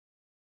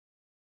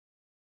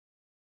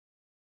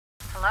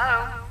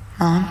Hello?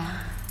 Mom?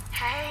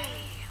 Hey,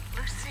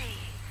 Lucy.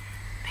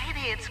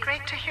 Baby, it's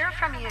great to hear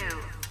from you.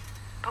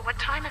 But what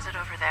time is it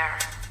over there?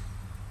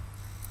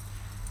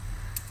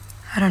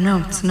 I don't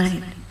know, it's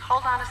night.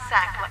 Hold on a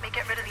sec. Let me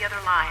get rid of the other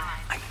line.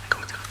 Go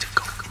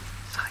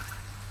inside.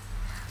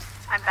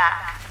 I'm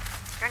back.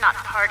 You're not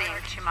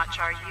partying too much,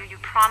 are you? You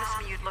promised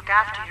me you'd look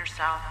after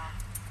yourself.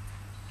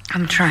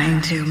 I'm trying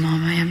to,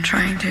 Mom. I am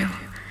trying to.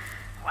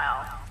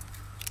 Well,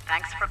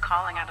 thanks for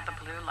calling out of the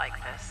blue like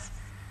this.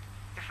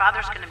 Your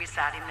father's gonna be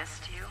sad he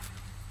missed you.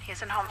 He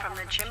isn't home from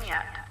the gym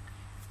yet.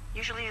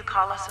 Usually you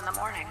call us in the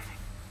morning.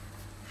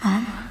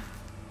 Mom?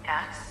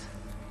 Yes?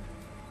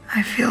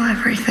 I feel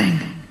everything.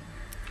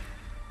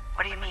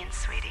 What do you mean,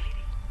 sweetie?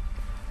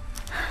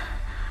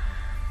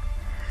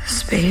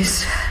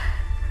 Space.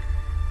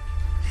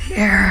 The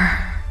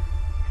air.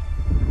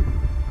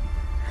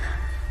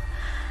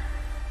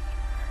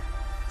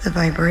 The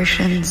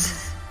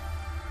vibrations.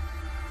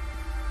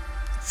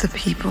 The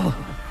people.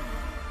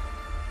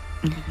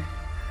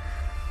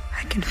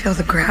 I can feel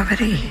the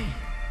gravity.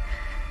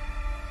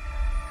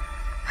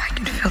 I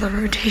can feel the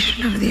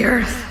rotation of the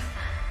earth.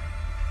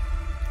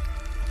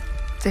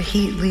 The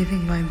heat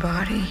leaving my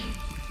body.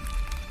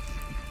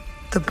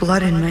 The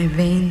blood in my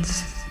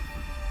veins.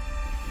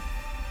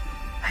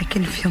 I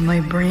can feel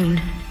my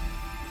brain.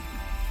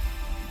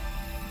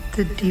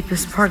 The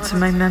deepest parts of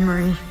my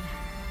memory.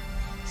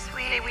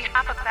 Sweetie, we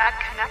have a bad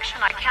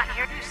connection. I can't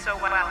hear you so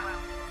well.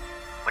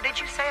 What did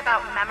you say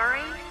about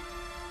memory?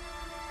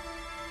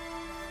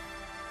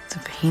 The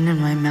pain in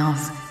my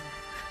mouth.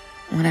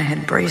 When I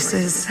had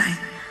braces,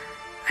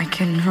 I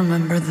can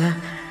remember the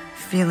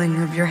feeling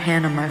of your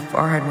hand on my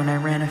forehead when I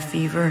ran a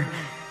fever.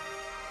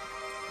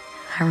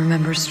 I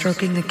remember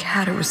stroking the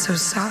cat. It was so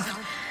soft.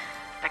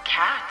 The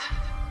cat?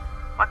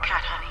 What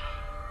cat, honey?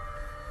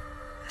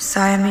 A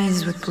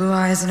Siamese with blue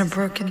eyes and a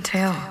broken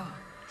tail.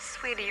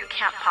 Sweetie, you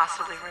can't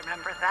possibly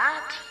remember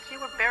that. You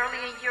were barely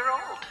a year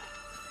old.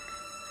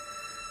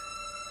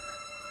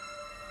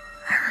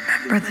 I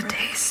remember the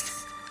taste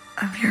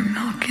of your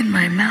milk in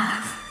my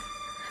mouth.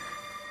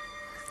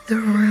 The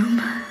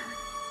room.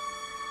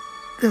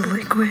 The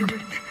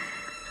liquid.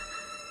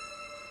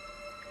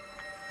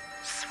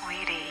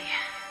 Sweetie,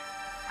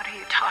 what are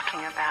you talking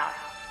about?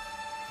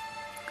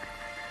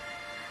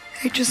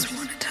 I just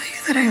want to tell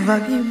you that I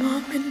love you,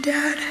 Mom and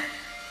Dad.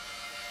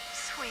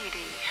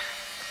 Sweetie.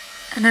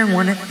 And I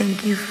want to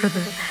thank you for the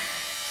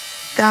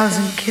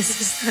 1,000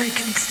 kisses that I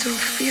can still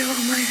feel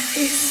on my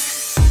face.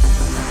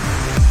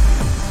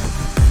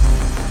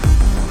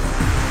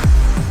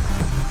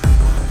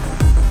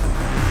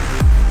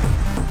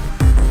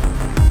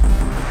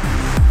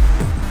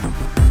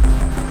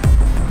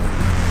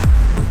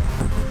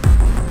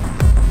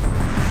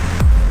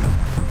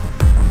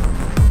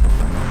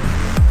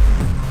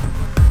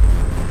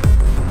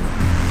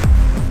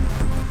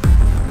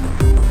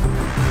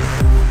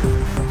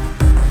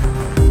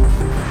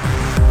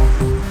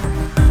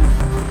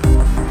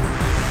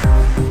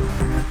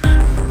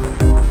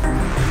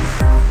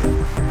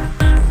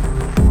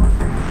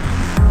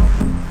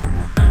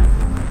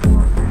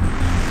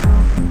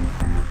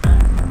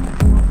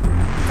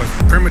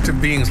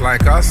 Beings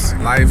like us,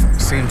 life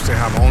seems to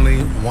have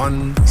only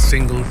one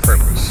single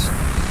purpose: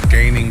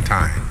 gaining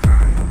time.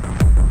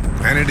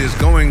 And it is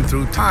going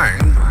through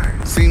time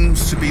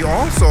seems to be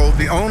also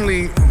the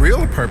only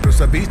real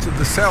purpose of each of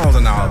the cells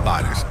in our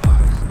bodies.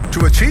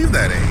 To achieve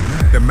that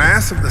aim, the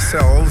mass of the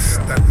cells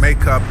that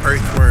make up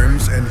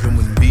earthworms and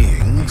human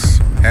beings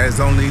has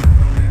only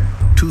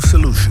two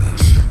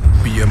solutions: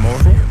 be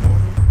immortal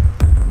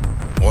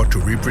or to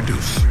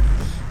reproduce.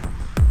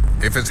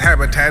 If its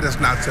habitat is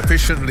not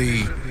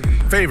sufficiently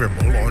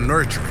favorable or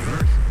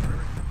nurturing,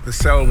 the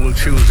cell will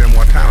choose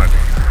immortality.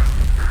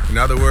 In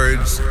other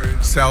words,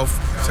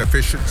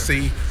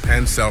 self-sufficiency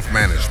and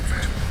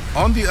self-management.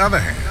 On the other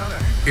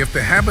hand, if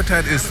the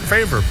habitat is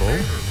favorable,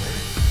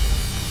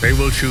 they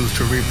will choose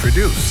to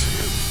reproduce.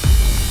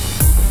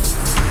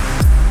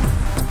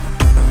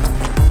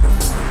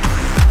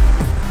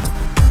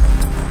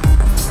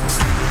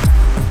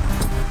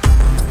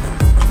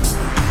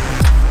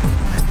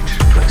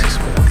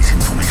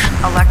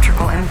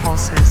 Electrical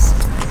impulses.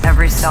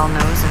 Every cell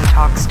knows and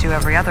talks to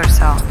every other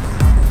cell.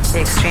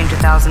 They exchange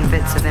 1,000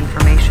 bits of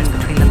information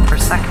between them per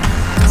second.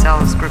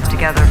 Cells group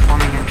together,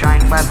 forming a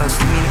giant web of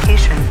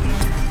communication,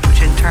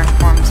 which in turn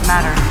forms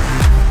matter.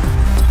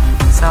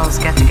 Cells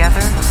get together,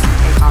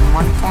 take on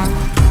one form,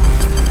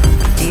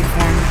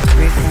 deform,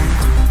 reform.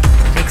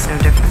 Makes no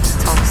difference,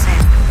 it's all the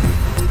same.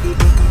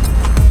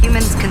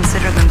 Humans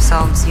consider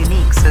themselves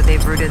unique, so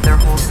they've rooted their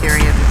whole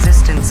theory of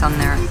existence on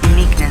their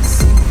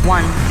uniqueness.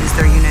 One is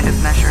their unit of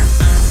measure.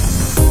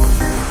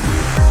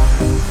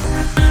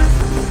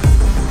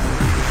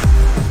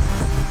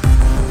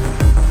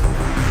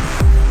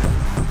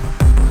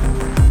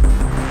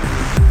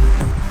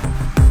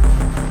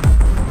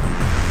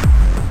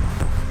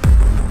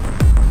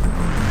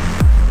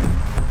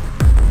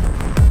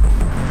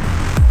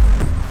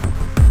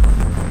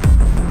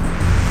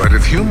 But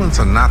if humans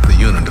are not the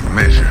unit of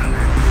measure,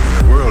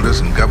 world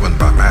isn't governed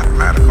by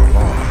mathematical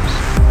laws,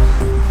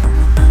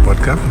 what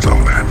governs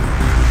all that?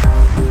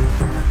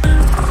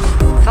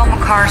 Film a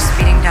car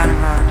speeding down a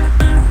road.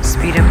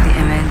 Speed up the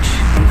image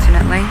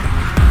infinitely,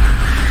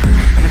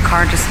 and the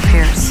car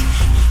disappears.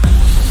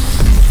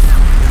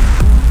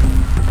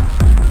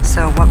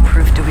 So what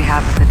proof do we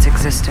have of its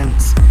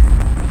existence?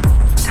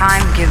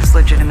 Time gives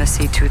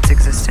legitimacy to its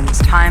existence.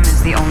 Time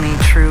is the only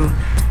true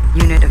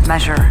unit of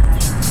measure.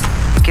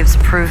 It gives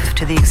proof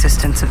to the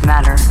existence of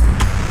matter.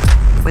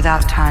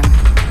 Without time,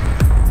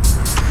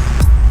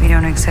 we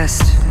don't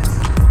exist.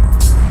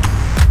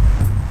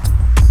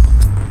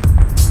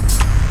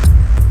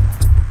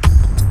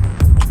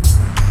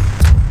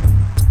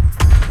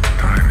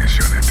 Time is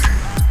unity.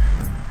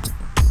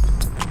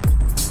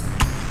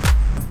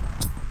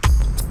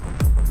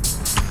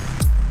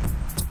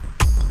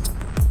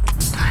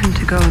 Time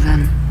to go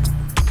then.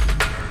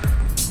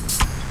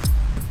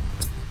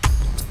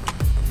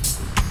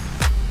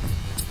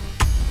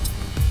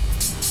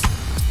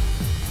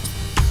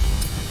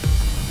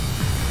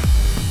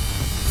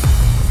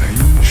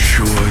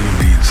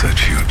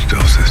 Such huge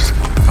doses.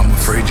 I'm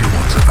afraid you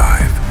won't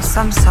survive.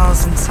 Some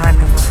cells inside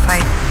me will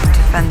fight,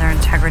 defend their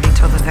integrity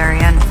till the very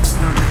end.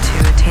 In order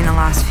to attain the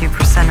last few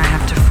percent, I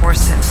have to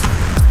force it.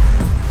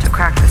 To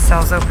crack the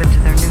cells open to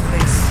their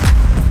nucleus.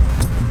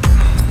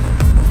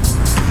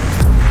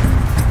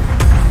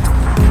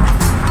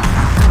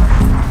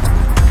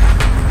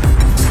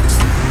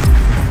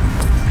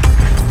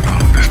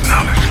 All of this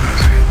knowledge,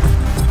 Lucy.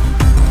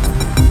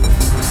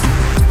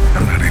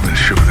 I'm not even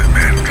sure that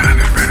mankind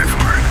is ready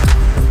for it.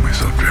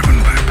 So driven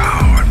by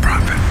power and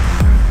profit,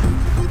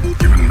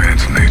 given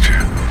man's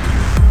nature,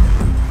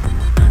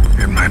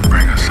 it might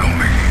bring us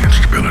only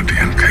instability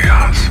and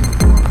chaos.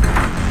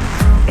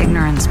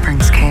 Ignorance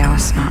brings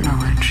chaos, not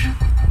knowledge.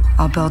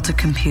 I'll build a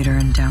computer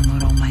and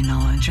download all my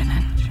knowledge in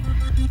it.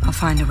 I'll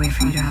find a way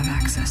for you to have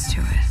access to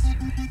it.